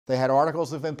They had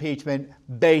articles of impeachment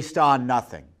based on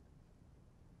nothing.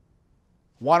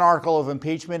 One article of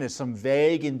impeachment is some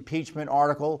vague impeachment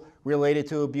article related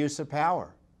to abuse of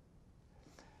power.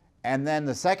 And then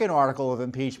the second article of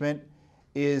impeachment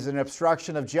is an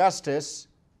obstruction of justice,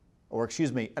 or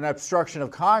excuse me, an obstruction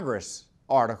of Congress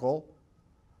article,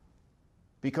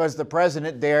 because the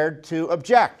president dared to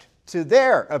object to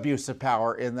their abuse of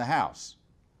power in the House.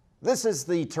 This is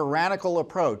the tyrannical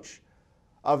approach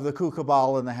of the coup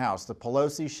cabal in the House, the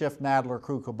Pelosi, Schiff, Nadler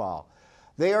coup cabal.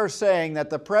 They are saying that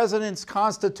the president's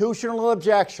constitutional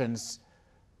objections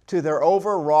to their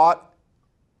overwrought,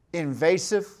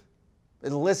 invasive,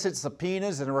 illicit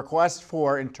subpoenas and requests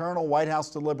for internal White House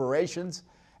deliberations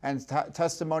and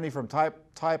testimony from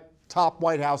top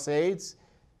White House aides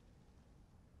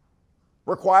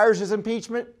requires his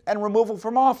impeachment and removal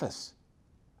from office.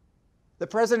 The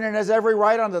president has every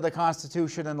right under the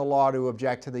Constitution and the law to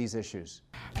object to these issues.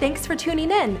 Thanks for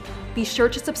tuning in. Be sure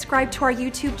to subscribe to our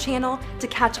YouTube channel to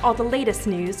catch all the latest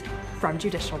news from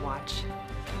Judicial Watch.